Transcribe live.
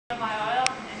My oil,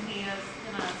 and he is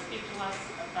going to speak to us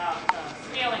about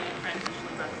scaling of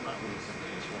transitionally rough flow.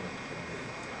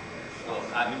 Well,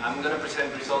 I'm going to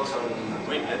present results on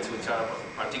riblets, which are a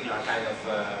particular kind of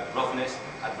roughness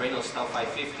at Reynolds Tau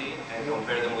 550, and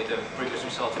compare them with the previous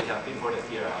results we have imported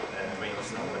here at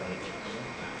Reynolds Tau 180.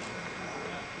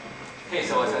 Okay,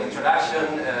 so as an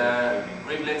introduction,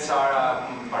 riblets are a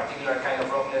particular kind of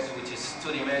roughness which is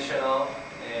two-dimensional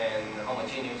and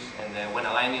homogeneous, and when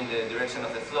aligned in the direction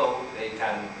of the flow, they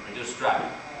can reduce drag.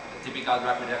 The typical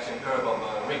drag reduction curve of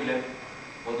a riblet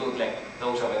will look like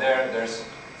those over there. There's,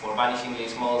 for vanishingly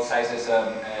small sizes,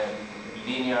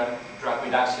 linear drag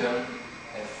reduction.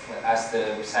 As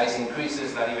the size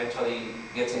increases, that eventually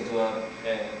gets into a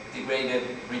degraded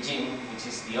regime, which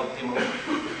is the optimum.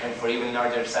 And for even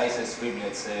larger sizes,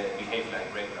 riblets behave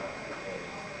like regular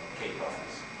cake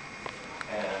roughness.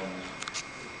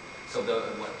 So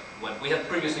what we had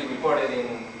previously reported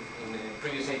in the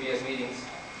previous APS meetings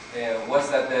was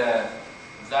that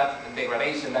that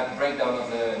degradation, that breakdown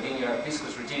of the linear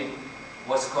viscous regime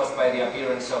was caused by the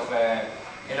appearance of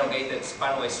elongated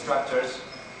spanwise structures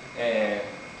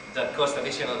that caused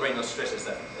additional Reynolds stresses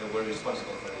that were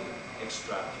responsible for the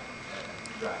extra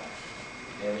drag.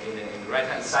 And in the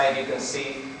right-hand side, you can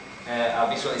see a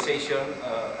visualization,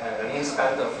 an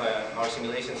instant of our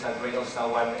simulations at Reynolds Tau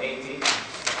 180.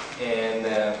 And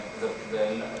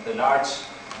the large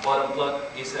bottom plot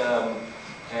is a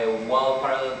wall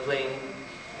parallel plane,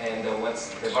 and what's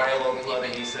the variable plot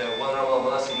is wall normal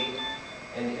velocity,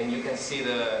 and you can see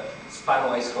the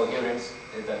spanwise coherence.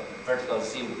 The vertical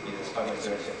Z would be the spanwise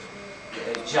direction,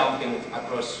 jumping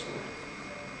across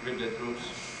riblet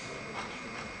groups.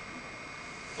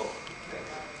 Oh, thanks.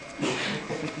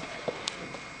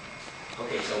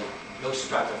 Okay, so those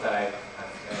structures that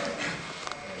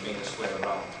I've made a square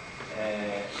around.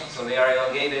 So they are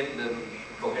elongated, the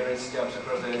coherence jumps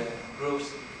across the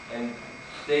groups, and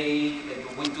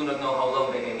we do not know how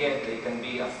long they can get. They can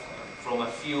be from a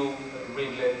few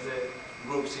riblet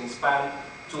groups in span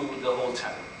to the whole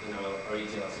channel in our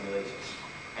original simulations.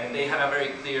 And they had a very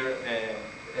clear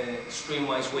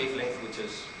streamwise wavelength, which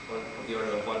is of the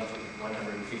order of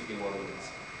 150 wall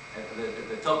units.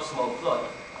 The top small plot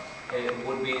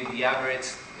would be the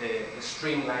average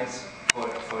streamlines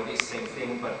for this same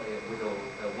thing, but with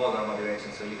a wall normal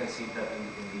direction. So you can see that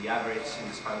in the average, in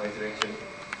the spanwise direction,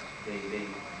 they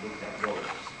look like rollers.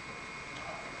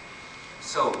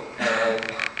 So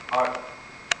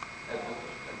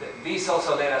this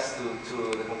also led us to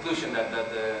the conclusion that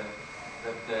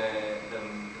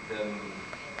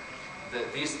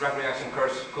these drag reaction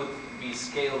curves could be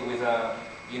scaled with a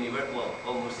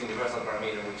almost universal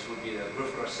parameter, which would be the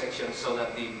groove cross section, so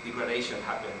that the degradation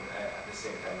happened at the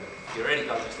same time. The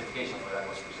theoretical justification for that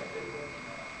was presented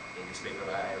in this paper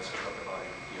that I also talked about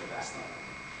here last time.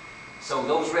 So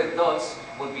those red dots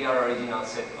would be our original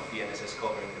set of DNSes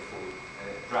covering the full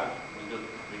drag,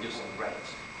 reducing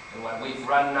range. And what we've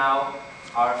run now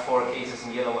are 4 cases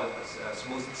in yellow, a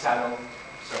smooth channel,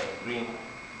 sorry, green,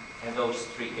 and those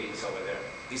 3 cases over there.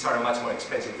 These are much more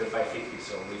expensive than 550,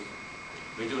 so we've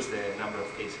reduced the number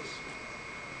of cases.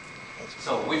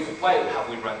 So why have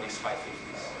we run these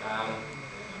 550s?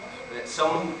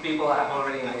 Some people have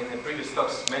already in the previous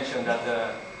talks mentioned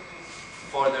that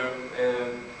for the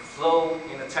flow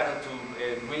in a channel to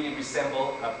really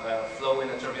resemble a flow in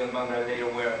a turbulent boundary layer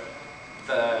where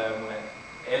the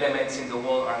elements in the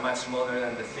wall are much smaller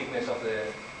than the thickness of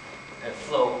the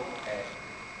flow,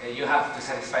 you have to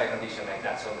satisfy a condition like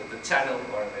that. So the channel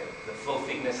or the flow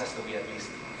thickness has to be at least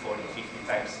 40, 50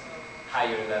 times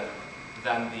higher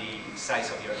than the size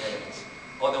of your elements.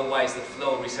 Otherwise, the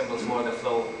flow resembles more the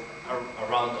flow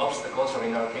around obstacles, or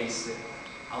in our case,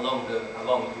 along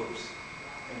groups.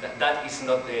 And that is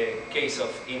not the case of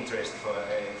interest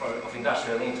of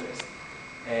industrial interest.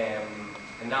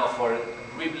 And now for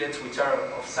riblets which are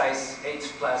of size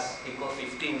h plus equal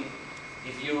 15,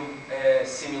 if you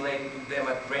simulate them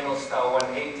at Reynolds Tau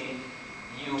 180,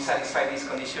 you satisfy this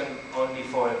condition only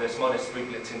for the smallest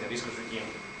riblets in the viscous regime.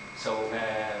 So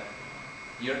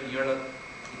you're not,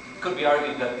 it could be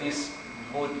argued that this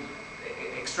would,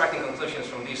 extracting conclusions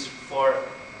from these 4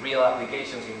 real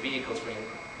applications in vehicles, for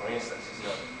instance, is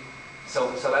not.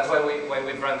 So that's why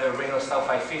we've run the Reynolds Tau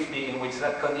 550, in which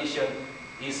that condition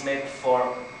is met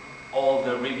for all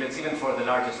the riblets, even for the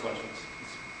largest ones, which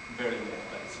is barely met,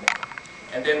 but it's met.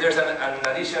 And then there's an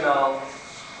additional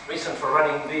reason for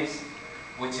running this,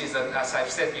 which is that, as I've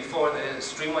said before, the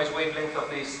streamwise wavelength of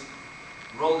these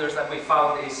rollers that we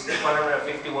found is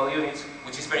 150 wall units,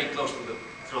 which is very close to the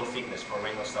flow thickness for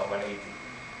Reynolds Tau 180.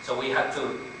 So we had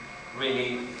to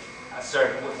really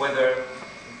assert whether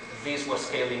this was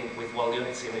scaling with wall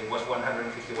units, and it was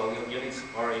 150 wall units,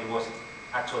 or it was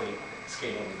actually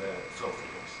scaling with the flow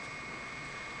thickness.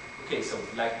 Okay, so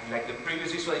like the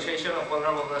previous visualization of one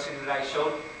normal velocity that I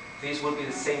showed, this will be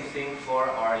the same thing for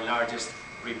our largest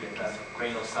riblet, that's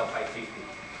Reynolds Sub 550.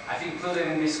 I've included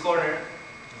in this corner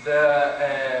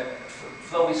the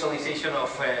flow visualization of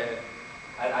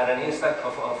at an instant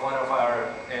of one of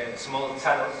our small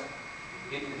channels.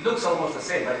 It looks almost the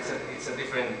same, but it's a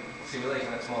different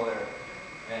simulation, a smaller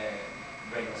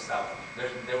Reynolds stuff.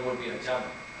 There will be a jump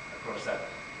across that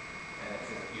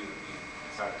you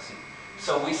start to see.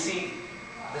 So we see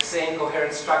the same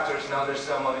coherent structures. Now there's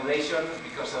some modulation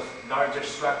because of larger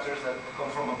structures that come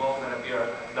from above that appear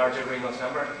a larger Reynolds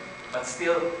number, but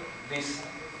still this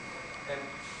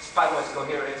spanwise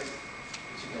coherence,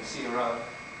 which you can see around,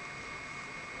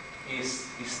 is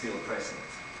still present.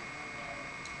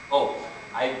 Oh,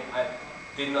 I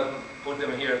did not put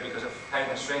them here because of time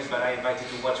constraints, but I invite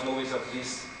you to watch movies of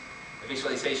this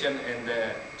visualization and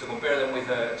to compare them with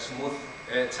smooth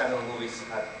channel movies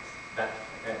at that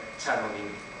channel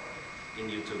in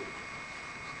YouTube,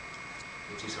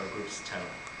 which is our group's channel.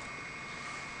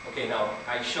 Okay, now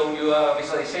I showed you a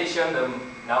visualization.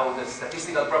 Now the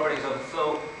statistical properties of the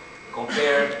flow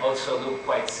compared also look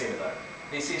quite similar.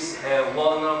 This is a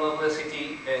wall normal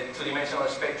velocity, two-dimensional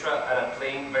spectra at a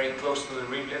plane very close to the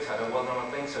riblets, at a wall normal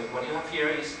plane. So what you have here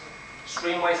is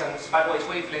streamwise and spanwise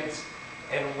wavelengths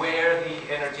and where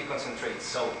the energy concentrates.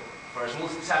 So for a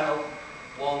smooth channel,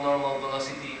 wall normal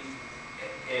velocity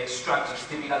structures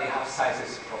typically have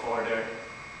sizes of order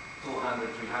 200,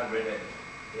 300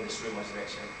 in the streamwise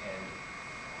direction and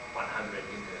 100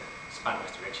 in the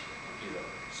spanwise direction, you know,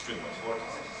 streamwise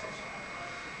vortices.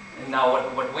 And now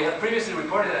what we have previously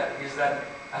reported is that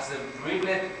as the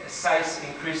riblet size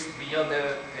increased beyond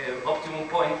the optimum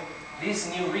point, this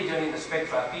new region in the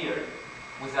spectra appeared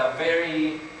with a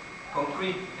very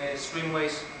concrete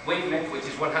streamwise wavelength, which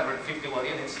is 150 wall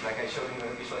units, like I showed in the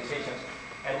visualizations,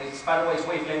 and with spanwise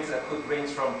wavelengths that could range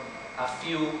from a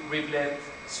few riblet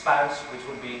spans, which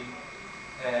would be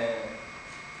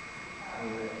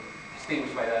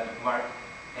distinguished by that mark,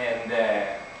 and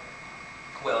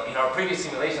well, in our previous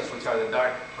simulations, which are the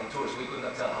dark contours, we could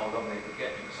not tell how long they could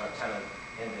get because our channel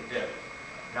ended there.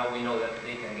 Now we know that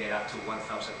they can get up to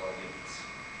 1,000 wall units.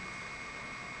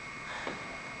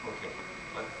 Okay,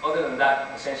 but other than that,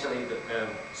 essentially the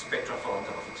spectra fall on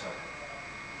top of each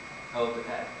other. Now,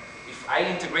 if I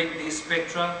integrate these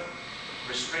spectra,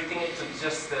 restricting it to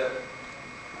just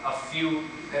a few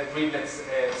riblets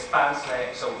spans,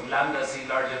 so lambda z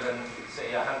larger than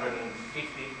say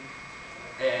 150,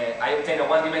 I obtain a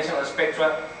one-dimensional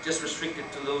spectra just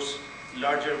restricted to those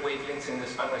larger wavelengths in the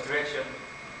spanwise direction,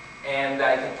 and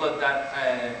I can plot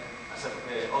that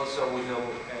also with the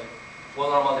wall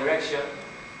normal direction.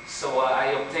 So I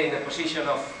obtain the position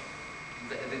of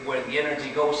where the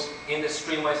energy goes in the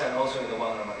streamwise and also in the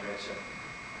wall normal direction.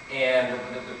 And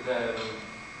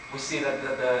we see that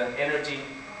the energy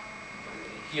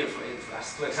here,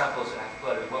 as two examples, I've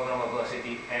plotted wall normal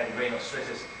velocity and Reynolds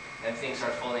stresses, and things are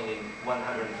falling in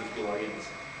 150 wall units.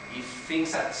 If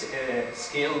things are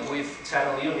scaled with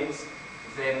channel units,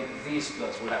 then these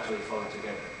plots will actually fall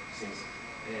together. Since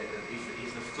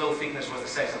if the flow thickness was the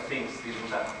size of things, this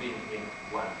would have been in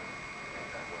one, like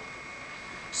that one.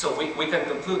 So we can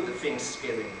conclude that things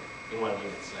scale in 1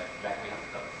 unit, like we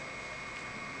have done.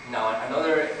 Now,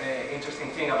 another interesting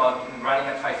thing about running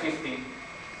at 550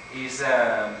 is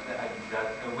that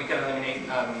we can eliminate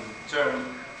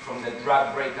term from the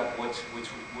drag breakup, which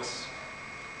was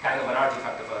kind of an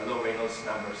artifact of a low Reynolds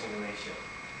number simulation.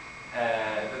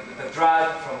 The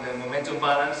drag from the momentum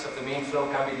balance of the main flow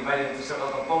can be divided into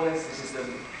several components. This is the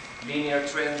linear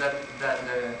trend that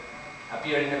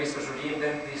appeared in the viscous regime.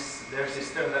 Then there's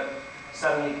this term that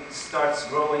suddenly starts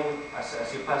growing as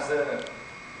you pass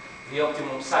the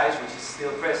optimum size, which is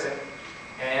still present.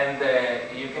 And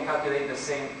you can calculate the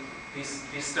same,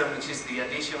 this term, which is the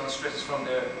additional stresses from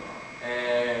the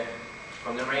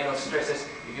Reynolds stresses.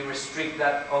 If you restrict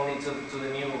that only to the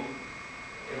new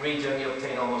region, you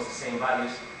obtain almost the same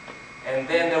values. And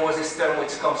then there was this term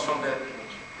which comes from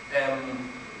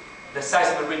the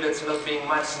size of the riblets not being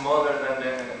much smaller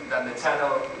than the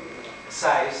channel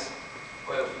size,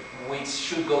 which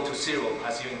should go to 0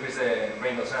 as you increase the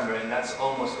Reynolds number, and that's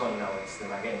almost gone now. It's the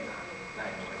magenta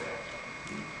line over there.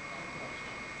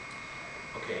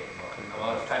 Okay, well,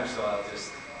 I'm out of time, so I'll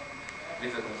just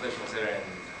leave the conclusions there and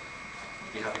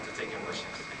be happy to take your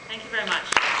questions. Thank you very much.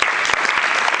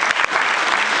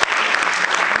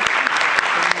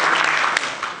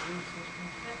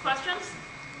 Any questions?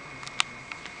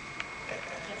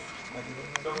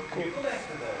 So can you go back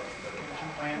to the function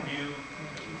plan view?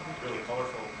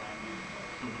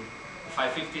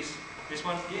 550s. This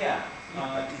one? Yeah.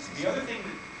 The other thing,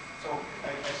 so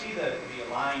I see the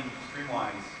aligned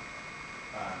streamwise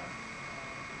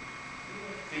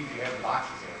things you have in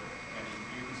boxes there, and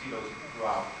you can see those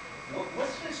throughout.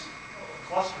 What's this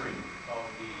clustering of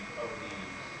the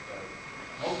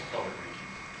multicolored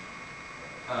regions?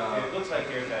 It looks like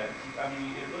there's a,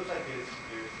 it looks like there's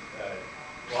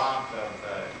blobs of.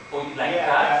 Oh, like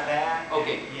yeah, that?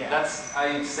 Okay, yeah. that's,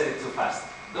 I said it too fast.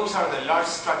 Those are the large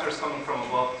structures coming from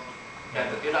above.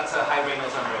 That's a high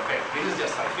Reynolds number effect. This is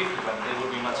just 550, but they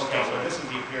will be much Okay, stronger. so this is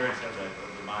the appearance of the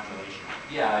modulation.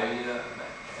 Yeah,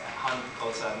 hand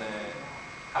holes and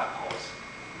cap holes.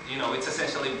 You know, it's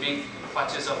essentially big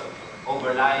patches of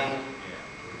overlying.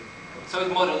 Yeah. So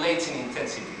it modulates in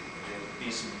intensity.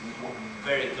 These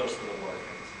very close to the wall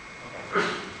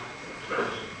effects.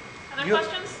 Other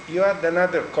questions? You had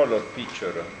another color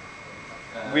picture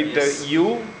with Yes. the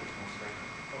U.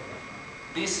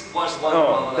 This was one No,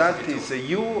 normal that velocity is too. a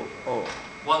U. Oh,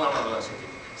 One normal velocity.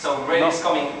 So red No. is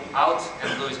coming out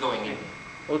and blue is going in.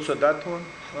 also that one.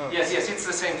 Oh. Yes, yes, it's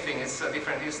the same thing. It's a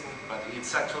different distance, but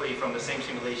it's actually from the same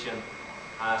simulation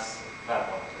as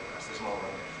that one, as the small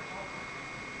one.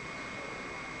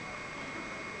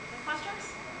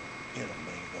 Questions? Io non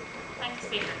me lo ricordo. Thanks,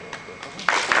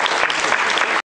 speaker.